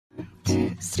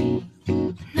two, three.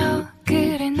 너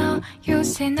그래 너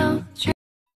요새 너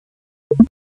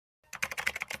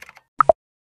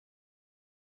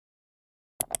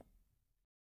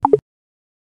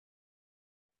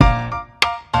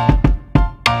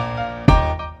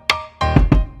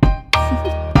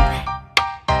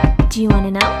Do you want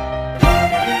to know?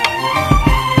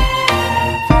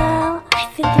 Well,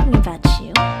 I've been thinking about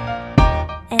you,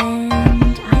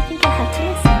 and I think you'll have to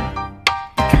listen,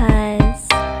 because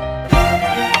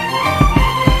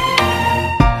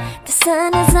the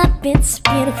sun is up, it's a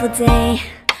beautiful day.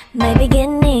 My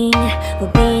beginning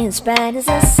will be as bright as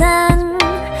the sun.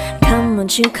 Come,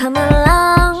 won't you come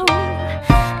along?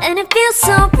 And it feels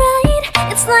so bright,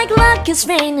 it's like luck is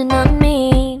raining on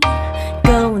me.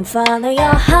 Go and follow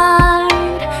your heart,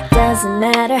 doesn't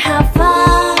matter how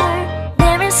far.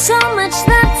 There is so much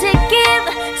love to give,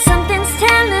 something's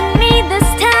telling me this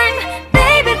time.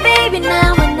 Baby, baby,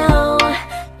 now I know.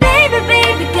 Baby,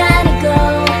 baby, gotta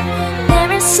go.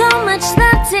 There is so much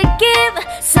love to give,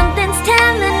 something's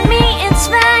telling me it's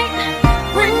right.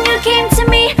 When you came to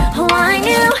me, oh I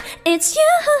knew it's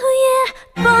you, yeah,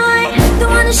 boy. The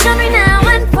one to show me now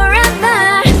and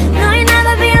forever. No, you'll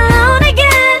never be alone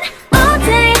again. All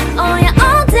day, oh yeah,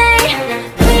 all day.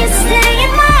 Please stay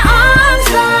in my arms,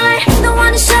 boy. The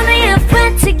one to show me if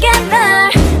we're together.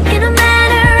 It don't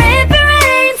matter if it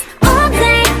rains. All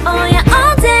day, oh yeah,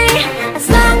 all day. As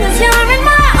long as you're in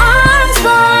my arms,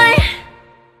 boy.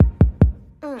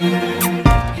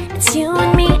 It's you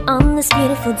and me on this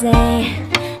beautiful day,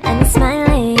 and I'm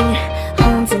smiling,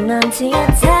 holding on to you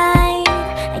tight.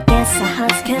 I guess our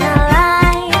hearts can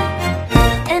align,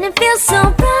 and it feels so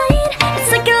bright.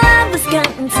 It's like your love has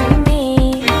gotten to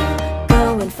me.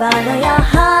 Go and follow your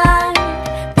heart,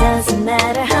 doesn't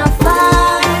matter how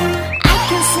far. I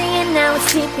can see it now,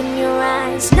 it's deep in your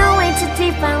eyes. No way to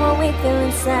define what we feel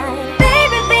inside.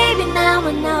 Baby, baby, now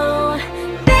I know.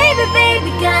 Baby,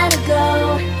 baby, gotta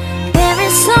go. There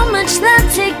is so much love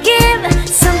to give,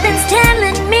 something's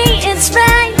telling me it's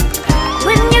right.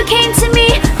 When you came to me,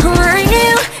 oh I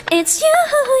knew it's you,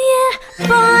 yeah,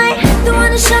 boy. The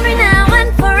one to show me now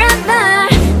and forever.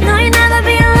 No, you'll never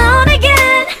be alone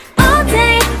again. All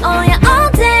day, oh yeah, all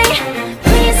day.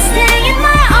 Please stay in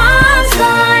my arms,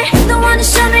 boy. The one to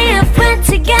show me if we're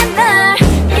together.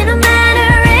 It don't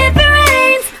matter if it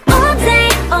rains. All day,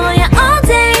 oh yeah, all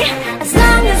day. As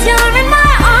long as you're in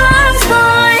my arms,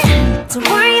 boy. Don't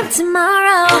worry of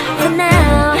tomorrow, for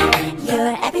now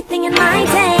you're everything in my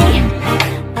day.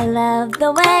 I love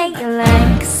the way you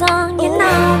like a song, you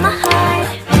know my heart.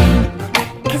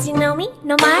 Cause you know me,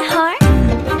 know my heart.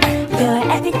 You're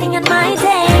everything in my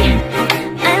day.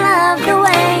 I love the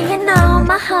way you know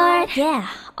my heart. Yeah,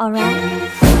 alright.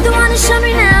 The one to show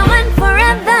me now and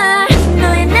forever.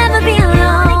 No, you'll never be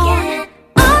alone again.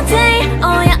 All day,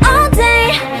 oh yeah, all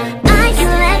day. I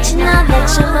can let you know that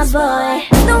you're my boy.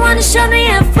 The one to show me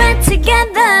if we're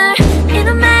together. It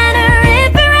don't matter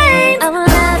if it rains. I will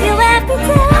love you every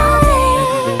day.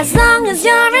 As long as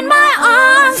you're in my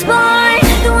arms, boy.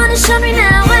 The one to show me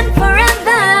now and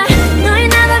forever. No, you'll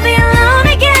never be alone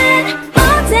again.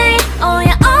 All day, oh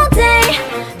yeah, all day.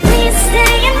 Please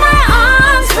stay in my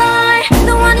arms, boy.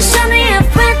 The one to show me if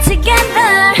we're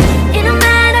together. It don't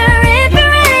matter if it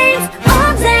rains.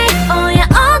 All day, oh yeah,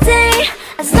 all day.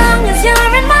 As long as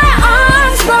you're in my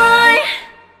arms, boy.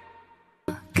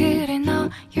 그래 너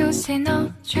요새 너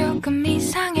조금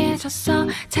이상해졌어.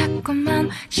 자꾸만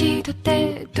시도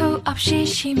때도 없이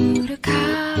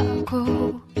시무룩하고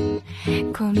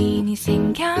고민이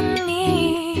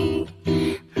생겼니.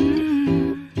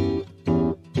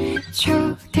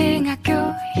 초등학교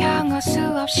영어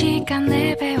수업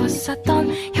시간에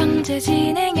배웠었던 현재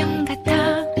진행형 같아.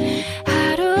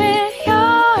 하루에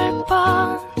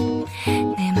 10번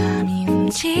내 맘이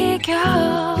움직여.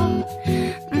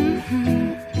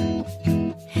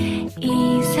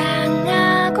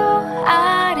 이상하고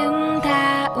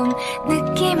아름다운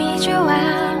느낌이 좋아.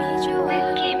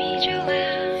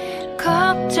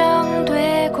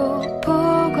 걱정되고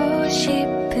보고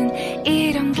싶은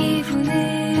이런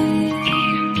기분은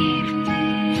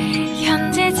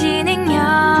현재 진행형.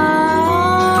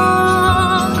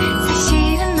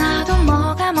 사실은 나도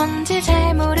뭐가 뭔지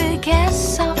잘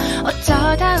모르겠어.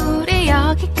 어쩌다 우리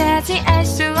여기까지 알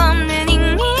수 없는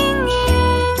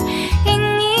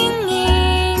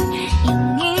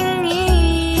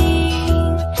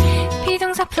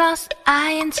비동사 플러스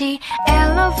ing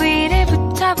LOV를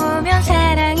붙여보면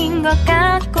사랑인 것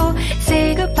같고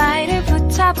say goodbye를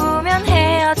붙여보면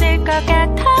헤어질 것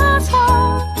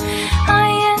같아서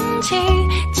ing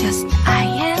just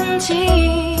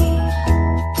ing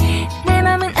내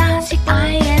맘은 아직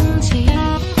ing